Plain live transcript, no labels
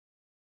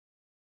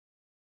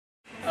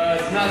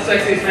Not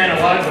sexiest man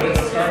alive, but it's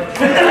a start.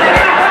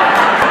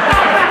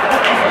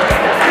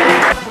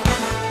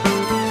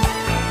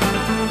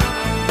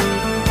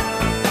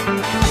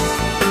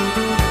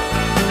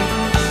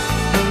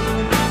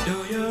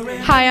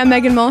 Hi, I'm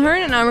Megan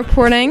Mulhern, and I'm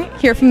reporting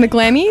here from the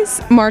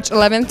Glammies, March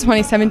 11th,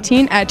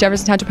 2017 at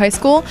Jefferson Township High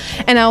School,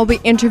 and I will be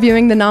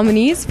interviewing the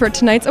nominees for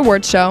tonight's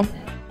awards show.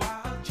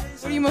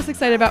 What are you most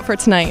excited about for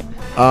tonight?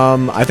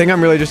 I think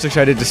I'm really just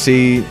excited to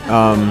see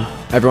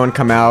everyone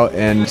come out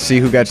and see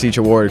who gets each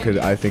award, because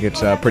I think it's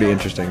pretty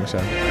interesting. So.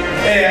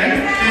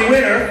 And the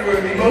winner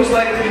for the most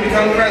likely to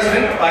become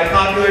president by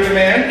popular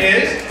demand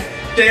is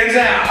Dan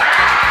Zhao.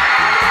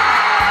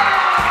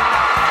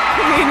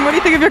 What do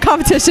you think of your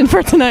competition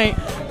for tonight?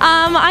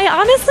 I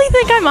honestly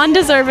think I'm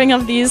undeserving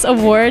of these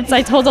awards.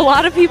 I told a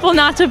lot of people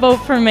not to vote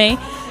for me.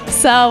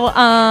 So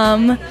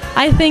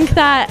I think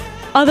that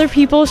other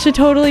people should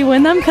totally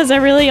win them because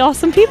they're really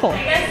awesome people.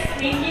 I guess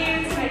thank you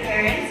to my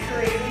parents for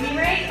raising me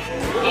right.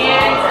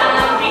 And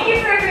thank you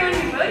for everyone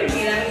who voted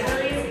me. That was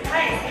really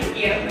nice. Thank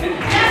you. I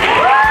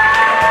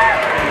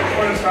just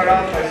want to start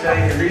off by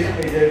saying you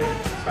recently did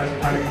spend some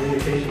time in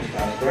communications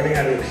class learning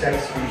how to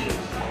accept speeches.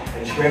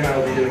 And Shwam and I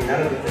will be doing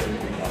none of the things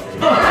we talked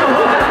about.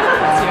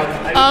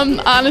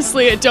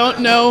 Honestly, I don't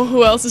know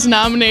who else is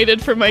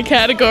nominated for my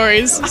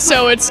categories,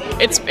 so it's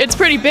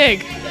pretty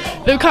big.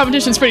 The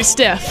competition's pretty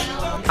stiff.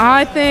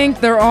 I think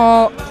they're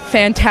all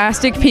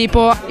fantastic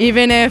people.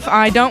 Even if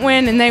I don't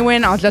win and they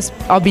win,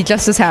 I'll be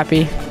just as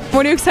happy.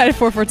 What are you excited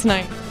for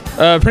tonight?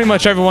 Pretty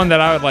much everyone that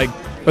I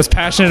was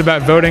passionate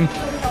about voting.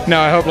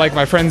 I hope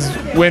my friends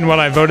win what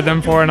I voted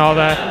them for and all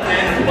that.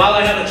 And while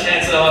I have a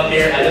chance up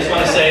here, I just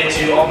want to say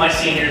to all my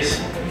seniors,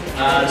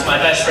 to my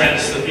best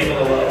friends, to the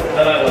people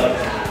that I love,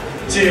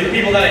 to the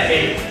people that I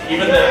hate,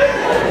 even though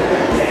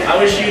I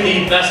wish you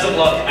the best of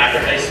luck after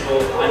high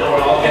school. I know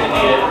we're all going to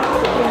need it.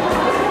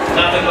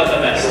 Nothing but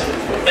the best.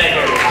 Thank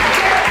you.